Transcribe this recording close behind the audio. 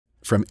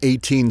From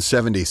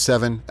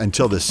 1877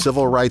 until the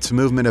civil rights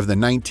movement of the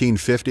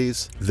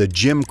 1950s, the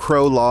Jim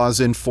Crow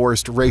laws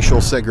enforced racial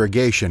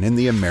segregation in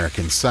the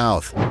American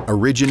South.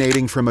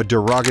 Originating from a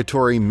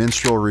derogatory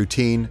minstrel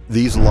routine,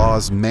 these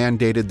laws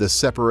mandated the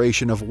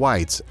separation of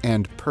whites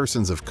and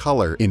persons of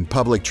color in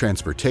public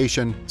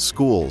transportation,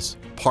 schools,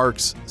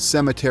 parks,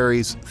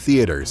 cemeteries,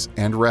 theaters,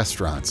 and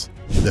restaurants.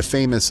 The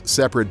famous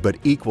separate but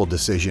equal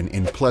decision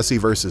in Plessy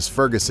versus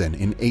Ferguson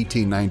in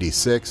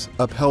 1896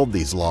 upheld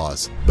these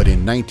laws, but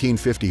in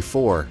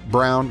 1954,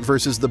 Brown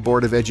versus the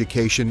Board of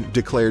Education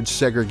declared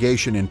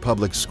segregation in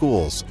public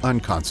schools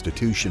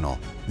unconstitutional.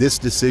 This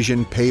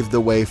decision paved the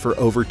way for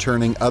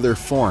overturning other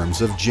forms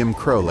of Jim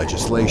Crow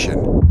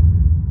legislation.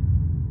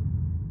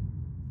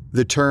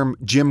 The term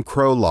Jim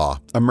Crow law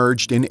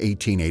emerged in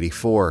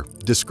 1884,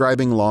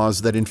 describing laws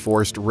that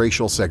enforced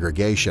racial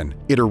segregation.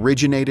 It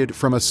originated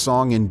from a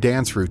song and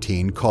dance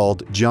routine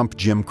called Jump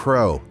Jim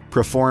Crow,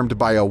 performed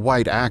by a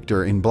white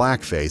actor in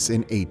blackface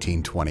in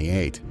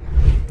 1828.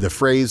 The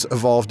phrase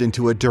evolved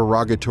into a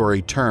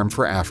derogatory term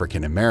for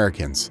African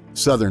Americans.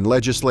 Southern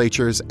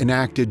legislatures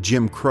enacted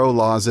Jim Crow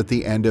laws at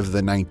the end of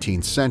the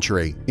 19th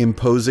century,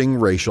 imposing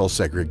racial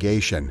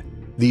segregation.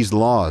 These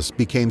laws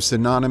became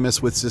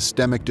synonymous with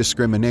systemic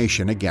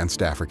discrimination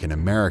against African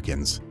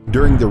Americans.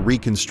 During the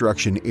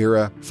Reconstruction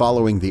era,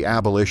 following the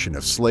abolition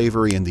of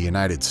slavery in the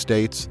United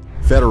States,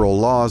 federal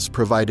laws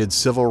provided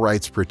civil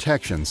rights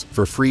protections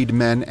for freed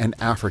men and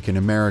African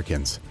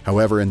Americans.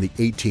 However, in the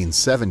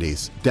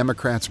 1870s,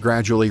 Democrats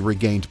gradually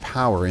regained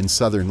power in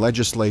Southern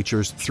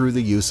legislatures through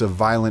the use of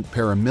violent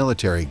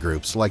paramilitary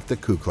groups like the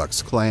Ku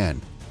Klux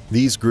Klan.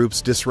 These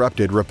groups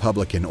disrupted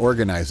Republican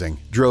organizing,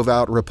 drove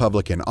out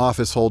Republican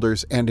office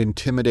holders, and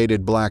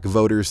intimidated black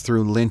voters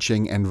through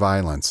lynching and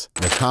violence.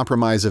 The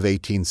Compromise of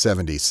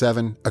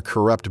 1877, a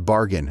corrupt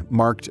bargain,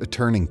 marked a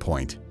turning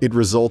point. It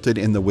resulted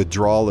in the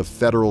withdrawal of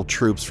federal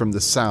troops from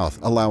the South,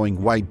 allowing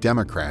white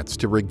Democrats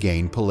to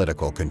regain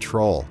political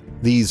control.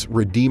 These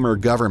Redeemer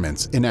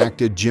governments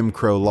enacted Jim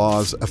Crow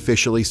laws,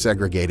 officially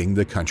segregating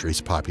the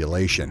country's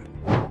population.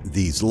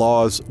 These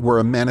laws were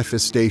a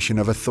manifestation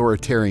of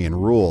authoritarian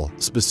rule,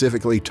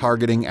 specifically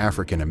targeting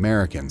African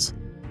Americans.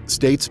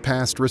 States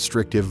passed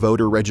restrictive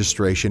voter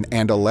registration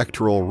and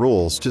electoral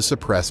rules to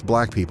suppress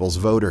black people's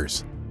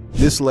voters.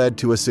 This led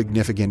to a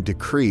significant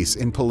decrease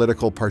in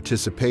political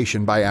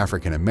participation by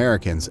African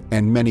Americans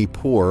and many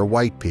poor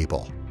white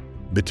people.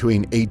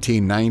 Between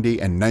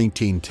 1890 and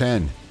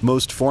 1910,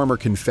 most former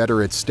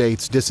Confederate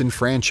states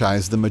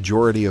disenfranchised the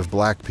majority of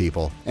black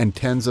people and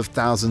tens of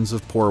thousands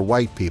of poor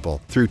white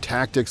people through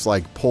tactics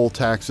like poll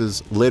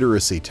taxes,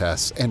 literacy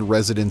tests, and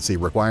residency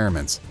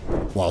requirements.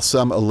 While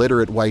some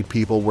illiterate white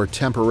people were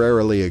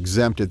temporarily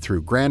exempted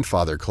through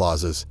grandfather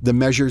clauses, the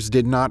measures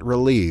did not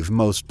relieve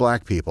most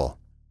black people.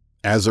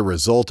 As a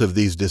result of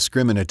these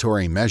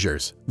discriminatory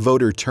measures,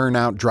 voter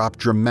turnout dropped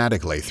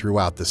dramatically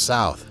throughout the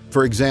South.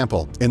 For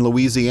example, in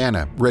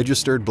Louisiana,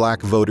 registered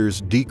black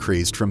voters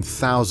decreased from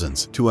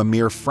thousands to a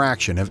mere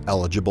fraction of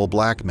eligible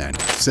black men.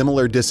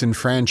 Similar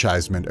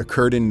disenfranchisement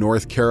occurred in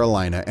North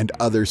Carolina and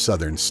other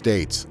southern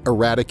states,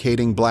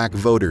 eradicating black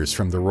voters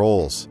from the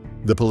rolls.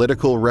 The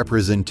political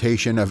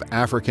representation of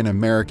African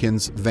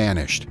Americans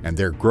vanished, and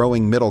their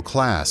growing middle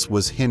class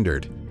was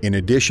hindered. In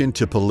addition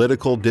to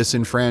political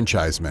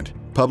disenfranchisement,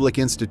 public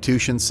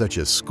institutions such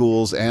as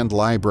schools and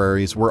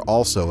libraries were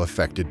also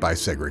affected by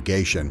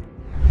segregation.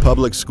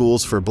 Public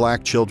schools for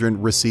black children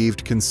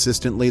received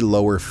consistently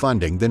lower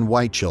funding than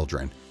white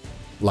children.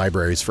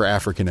 Libraries for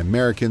African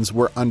Americans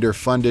were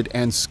underfunded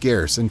and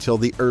scarce until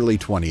the early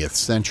 20th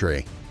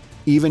century.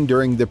 Even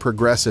during the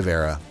Progressive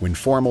Era, when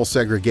formal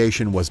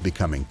segregation was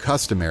becoming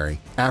customary,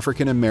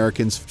 African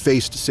Americans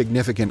faced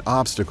significant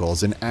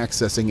obstacles in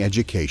accessing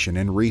education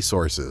and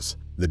resources.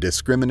 The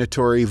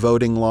discriminatory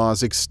voting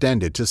laws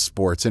extended to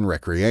sports and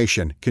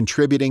recreation,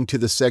 contributing to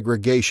the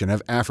segregation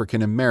of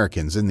African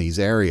Americans in these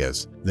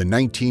areas. The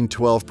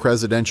 1912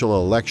 presidential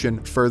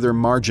election further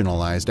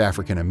marginalized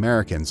African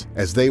Americans,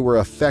 as they were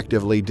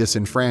effectively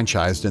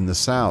disenfranchised in the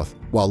South,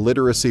 while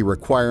literacy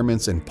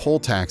requirements and poll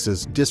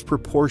taxes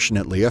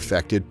disproportionately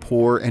affected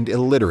poor and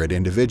illiterate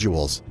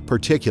individuals,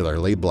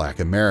 particularly black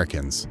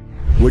Americans.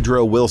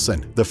 Woodrow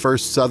Wilson, the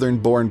first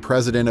Southern-born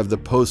president of the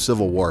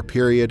post-Civil War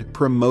period,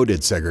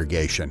 promoted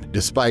segregation.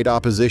 Despite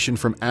opposition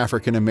from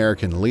African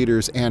American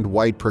leaders and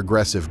white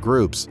progressive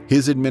groups,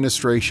 his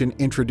administration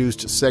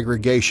introduced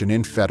segregation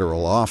in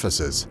federal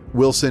offices.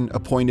 Wilson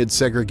appointed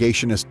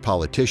segregationist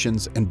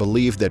politicians and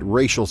believed that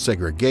racial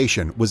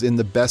segregation was in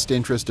the best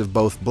interest of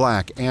both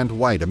black and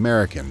white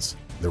Americans.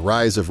 The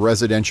rise of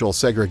residential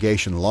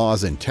segregation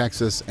laws in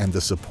Texas and the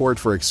support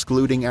for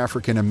excluding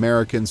African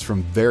Americans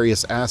from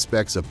various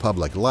aspects of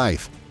public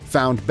life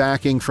found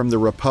backing from the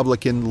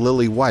Republican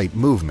Lily White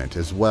movement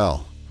as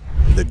well.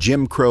 The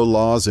Jim Crow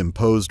laws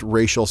imposed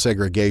racial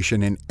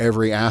segregation in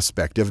every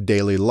aspect of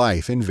daily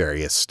life in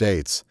various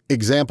states.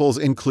 Examples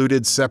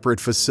included separate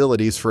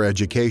facilities for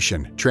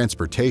education,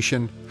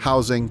 transportation,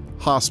 housing,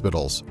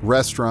 hospitals,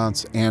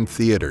 restaurants, and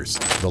theaters.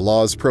 The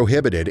laws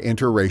prohibited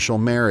interracial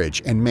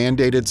marriage and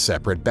mandated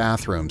separate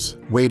bathrooms,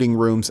 waiting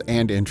rooms,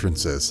 and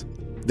entrances.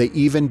 They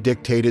even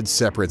dictated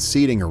separate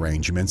seating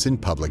arrangements in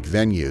public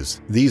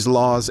venues. These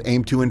laws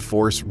aimed to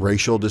enforce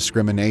racial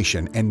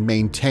discrimination and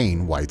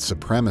maintain white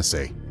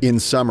supremacy. In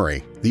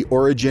summary, the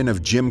origin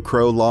of Jim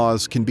Crow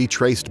laws can be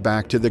traced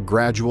back to the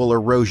gradual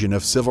erosion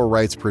of civil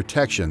rights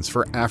protections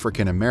for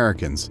African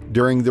Americans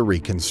during the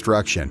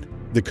Reconstruction.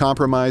 The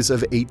Compromise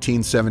of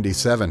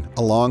 1877,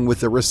 along with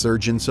the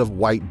resurgence of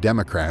white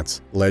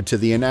Democrats, led to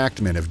the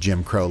enactment of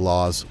Jim Crow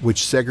laws,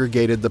 which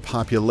segregated the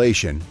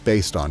population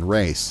based on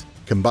race.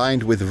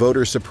 Combined with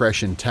voter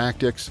suppression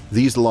tactics,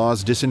 these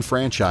laws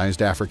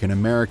disenfranchised African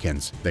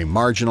Americans. They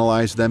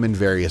marginalized them in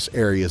various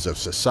areas of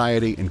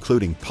society,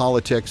 including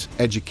politics,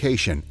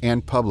 education,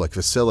 and public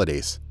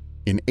facilities.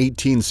 In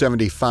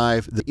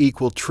 1875, the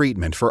equal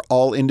treatment for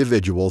all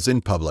individuals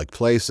in public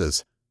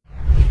places.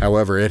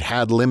 However, it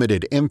had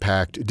limited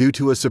impact due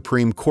to a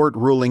Supreme Court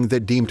ruling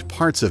that deemed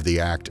parts of the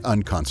act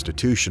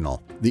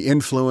unconstitutional. The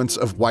influence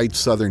of white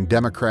Southern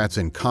Democrats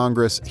in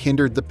Congress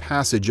hindered the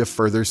passage of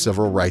further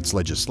civil rights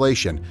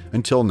legislation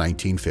until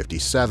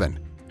 1957.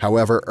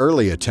 However,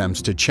 early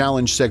attempts to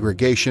challenge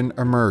segregation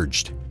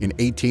emerged. In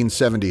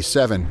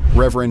 1877,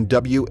 Reverend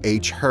W.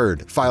 H.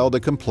 Hurd filed a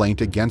complaint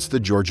against the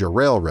Georgia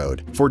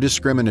Railroad for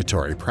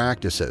discriminatory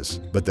practices,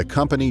 but the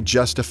company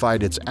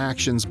justified its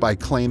actions by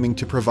claiming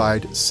to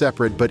provide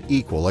separate but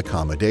equal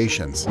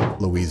accommodations.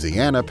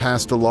 Louisiana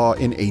passed a law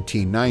in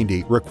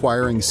 1890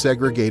 requiring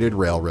segregated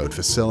railroad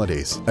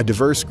facilities. A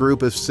diverse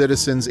group of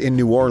citizens in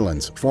New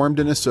Orleans formed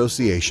an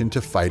association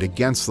to fight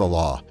against the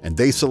law, and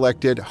they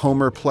selected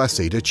Homer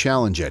Plessy to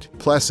challenge it.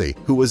 Plessy,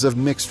 who was of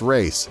mixed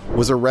race,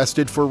 was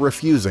arrested for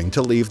refusing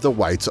to leave the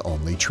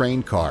whites-only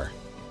train car.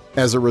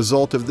 As a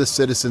result of the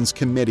Citizens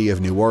Committee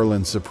of New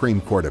Orleans Supreme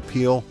Court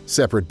appeal,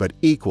 separate but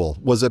equal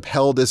was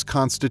upheld as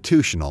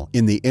constitutional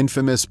in the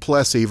infamous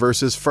Plessy v.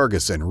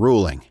 Ferguson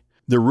ruling.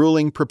 The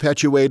ruling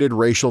perpetuated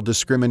racial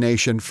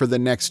discrimination for the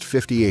next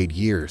 58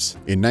 years.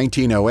 In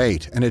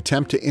 1908, an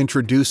attempt to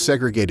introduce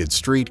segregated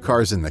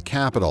streetcars in the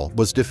capital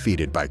was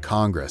defeated by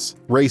Congress.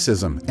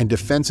 Racism and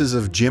defenses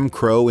of Jim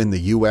Crow in the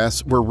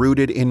U.S. were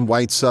rooted in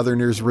white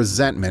Southerners'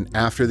 resentment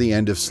after the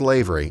end of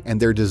slavery and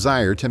their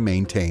desire to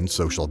maintain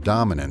social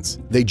dominance.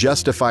 They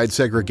justified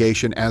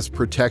segregation as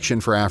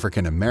protection for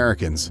African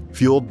Americans,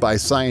 fueled by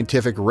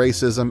scientific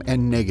racism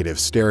and negative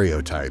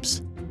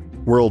stereotypes.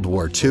 World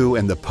War II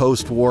and the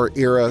post-war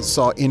era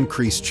saw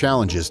increased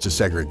challenges to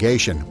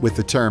segregation, with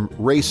the term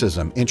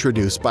racism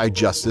introduced by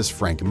Justice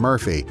Frank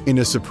Murphy in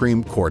a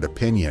Supreme Court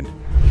opinion.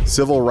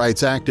 Civil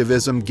rights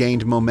activism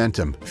gained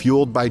momentum,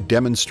 fueled by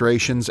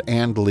demonstrations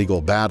and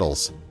legal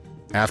battles.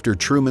 After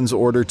Truman's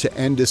order to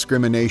end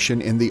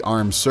discrimination in the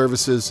armed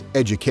services,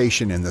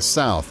 education in the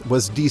South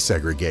was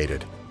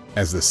desegregated.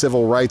 As the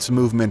civil rights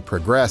movement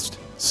progressed,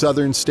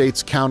 Southern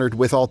states countered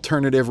with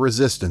alternative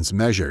resistance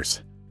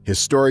measures.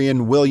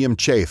 Historian William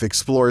Chafe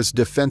explores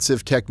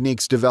defensive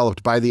techniques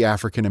developed by the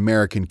African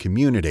American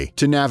community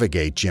to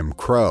navigate Jim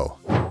Crow.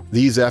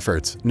 These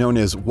efforts, known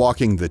as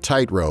walking the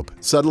tightrope,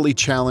 subtly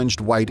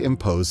challenged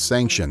white-imposed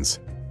sanctions.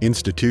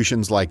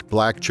 Institutions like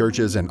black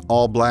churches and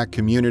all-black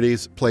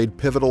communities played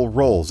pivotal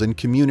roles in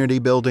community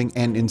building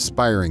and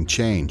inspiring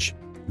change.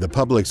 The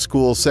public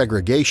school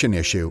segregation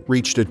issue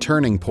reached a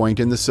turning point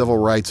in the civil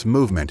rights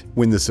movement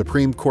when the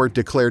Supreme Court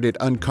declared it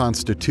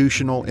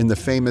unconstitutional in the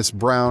famous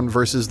Brown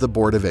versus the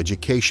Board of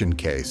Education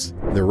case.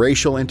 The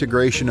racial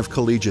integration of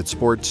collegiate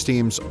sports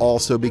teams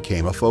also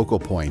became a focal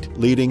point,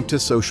 leading to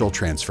social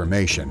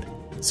transformation.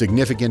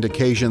 Significant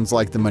occasions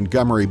like the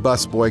Montgomery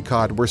bus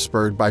boycott were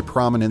spurred by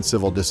prominent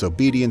civil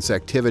disobedience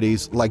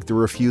activities like the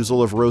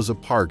refusal of Rosa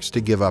Parks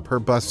to give up her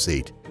bus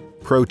seat.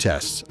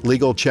 Protests,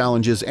 legal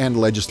challenges, and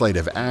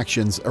legislative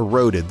actions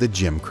eroded the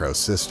Jim Crow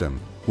system.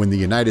 When the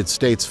United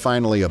States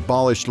finally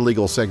abolished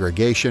legal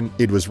segregation,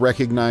 it was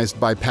recognized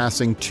by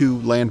passing two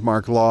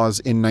landmark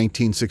laws in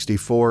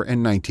 1964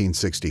 and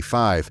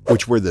 1965,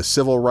 which were the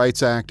Civil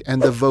Rights Act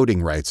and the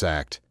Voting Rights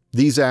Act.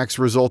 These acts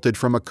resulted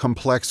from a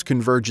complex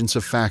convergence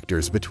of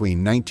factors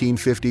between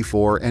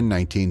 1954 and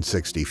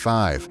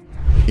 1965.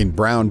 In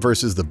Brown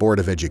versus the Board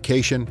of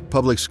Education,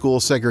 public school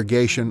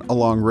segregation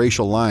along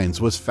racial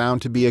lines was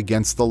found to be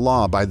against the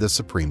law by the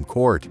Supreme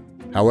Court.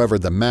 However,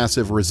 the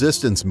massive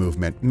resistance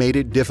movement made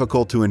it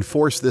difficult to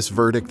enforce this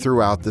verdict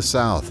throughout the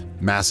South.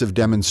 Massive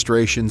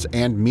demonstrations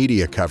and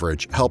media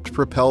coverage helped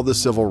propel the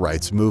civil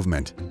rights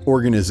movement.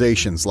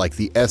 Organizations like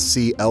the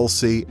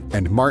SCLC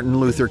and Martin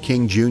Luther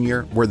King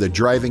Jr. were the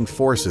driving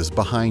forces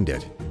behind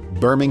it.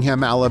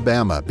 Birmingham,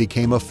 Alabama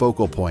became a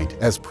focal point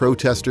as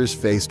protesters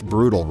faced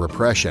brutal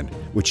repression,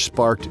 which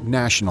sparked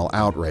national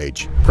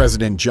outrage.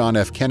 President John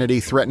F. Kennedy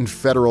threatened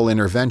federal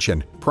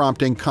intervention,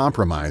 prompting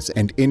compromise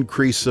and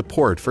increased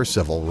support for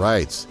civil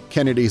rights.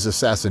 Kennedy's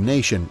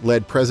assassination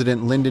led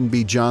President Lyndon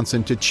B.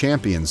 Johnson to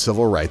champion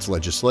civil rights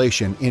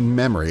legislation in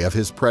memory of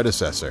his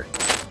predecessor.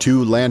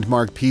 Two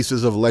landmark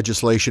pieces of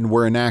legislation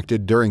were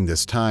enacted during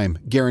this time,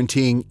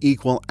 guaranteeing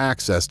equal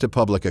access to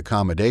public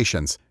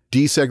accommodations,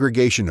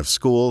 desegregation of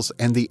schools,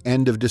 and the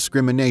end of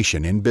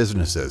discrimination in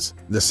businesses.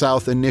 The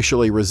South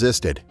initially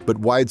resisted, but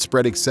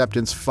widespread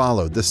acceptance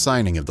followed the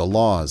signing of the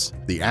laws.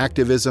 The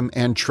activism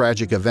and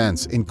tragic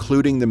events,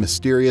 including the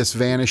mysterious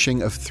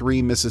vanishing of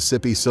 3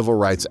 Mississippi civil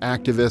rights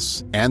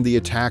activists and the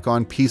attack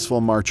on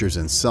peaceful marchers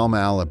in Selma,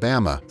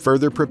 Alabama,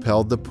 further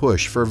propelled the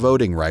push for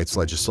voting rights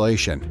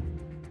legislation.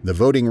 The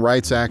Voting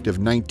Rights Act of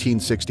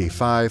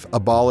 1965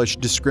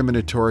 abolished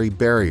discriminatory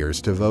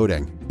barriers to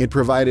voting. It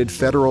provided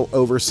federal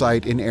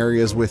oversight in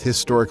areas with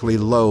historically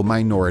low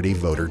minority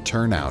voter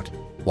turnout.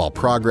 While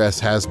progress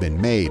has been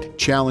made,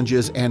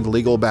 challenges and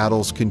legal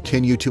battles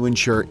continue to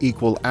ensure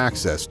equal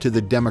access to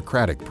the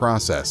democratic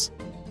process.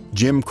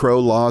 Jim Crow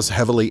laws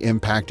heavily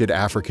impacted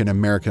African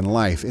American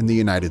life in the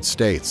United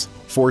States,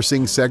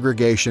 forcing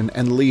segregation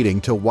and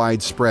leading to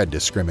widespread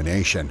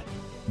discrimination.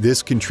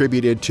 This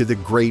contributed to the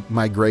Great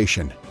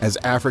Migration, as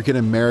African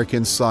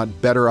Americans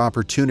sought better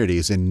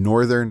opportunities in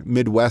northern,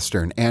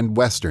 midwestern, and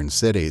western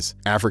cities.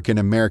 African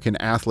American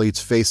athletes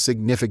faced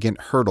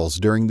significant hurdles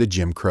during the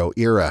Jim Crow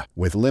era,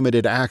 with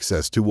limited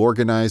access to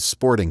organized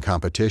sporting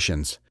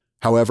competitions.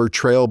 However,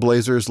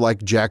 trailblazers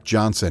like Jack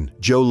Johnson,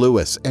 Joe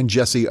Louis, and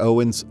Jesse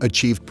Owens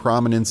achieved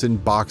prominence in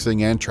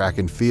boxing and track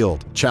and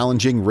field,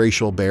 challenging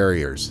racial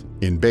barriers.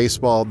 In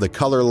baseball, the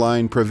color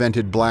line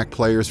prevented black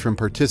players from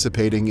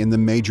participating in the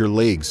major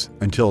leagues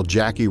until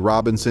Jackie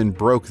Robinson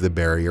broke the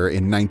barrier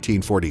in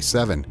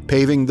 1947,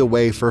 paving the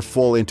way for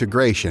full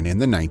integration in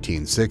the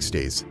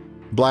 1960s.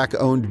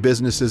 Black-owned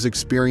businesses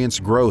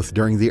experienced growth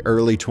during the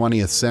early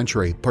 20th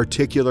century,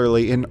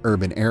 particularly in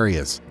urban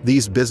areas.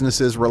 These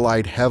businesses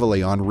relied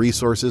heavily on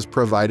resources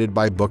provided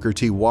by Booker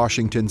T.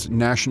 Washington's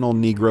National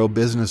Negro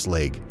Business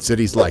League.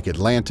 Cities like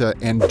Atlanta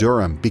and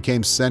Durham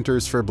became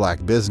centers for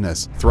black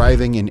business,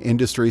 thriving in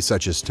industries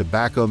such as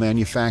tobacco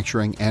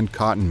manufacturing and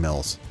cotton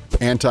mills.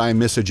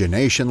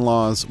 Anti-miscegenation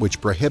laws, which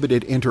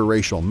prohibited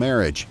interracial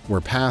marriage, were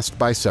passed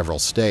by several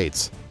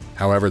states.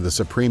 However, the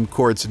Supreme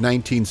Court's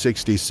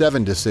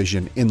 1967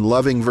 decision in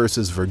Loving v.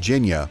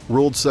 Virginia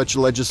ruled such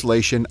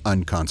legislation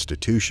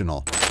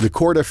unconstitutional. The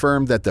court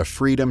affirmed that the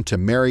freedom to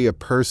marry a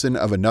person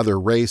of another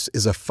race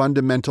is a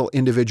fundamental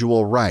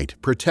individual right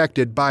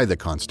protected by the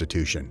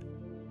Constitution.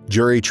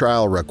 Jury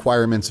trial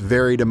requirements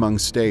varied among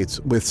states,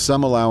 with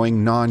some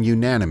allowing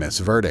non-unanimous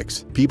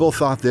verdicts. People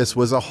thought this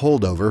was a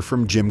holdover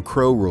from Jim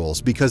Crow rules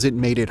because it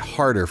made it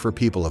harder for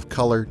people of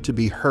color to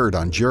be heard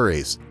on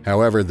juries.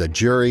 However, the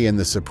jury in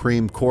the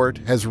Supreme Court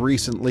has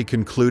recently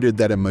concluded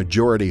that a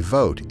majority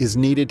vote is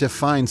needed to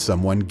find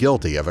someone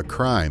guilty of a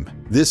crime.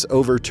 This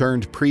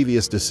overturned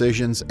previous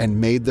decisions and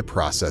made the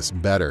process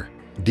better.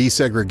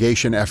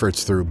 Desegregation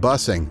efforts through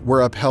busing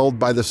were upheld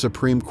by the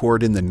Supreme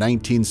Court in the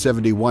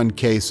 1971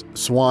 case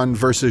Swan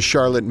v.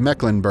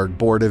 Charlotte-Mecklenburg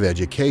Board of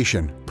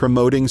Education,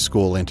 promoting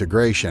school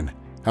integration.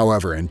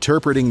 However,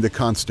 interpreting the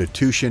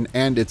Constitution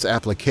and its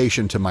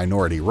application to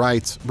minority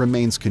rights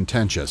remains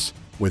contentious,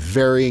 with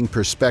varying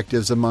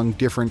perspectives among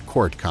different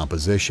court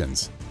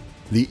compositions.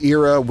 The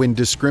era when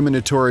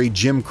discriminatory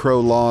Jim Crow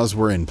laws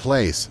were in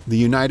place, the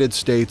United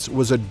States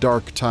was a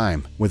dark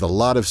time with a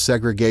lot of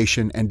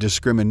segregation and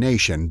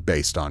discrimination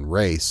based on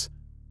race.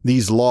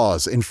 These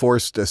laws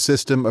enforced a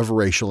system of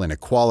racial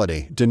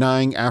inequality,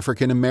 denying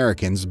African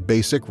Americans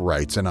basic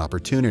rights and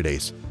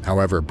opportunities.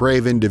 However,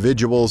 brave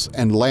individuals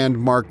and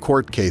landmark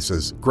court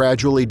cases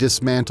gradually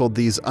dismantled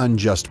these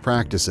unjust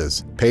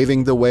practices,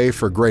 paving the way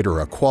for greater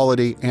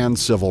equality and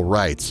civil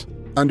rights.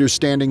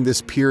 Understanding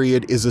this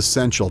period is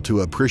essential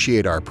to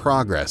appreciate our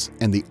progress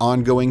and the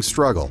ongoing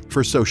struggle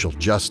for social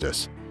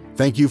justice.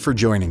 Thank you for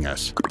joining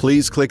us.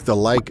 Please click the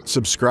like,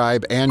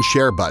 subscribe, and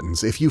share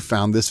buttons if you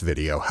found this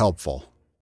video helpful.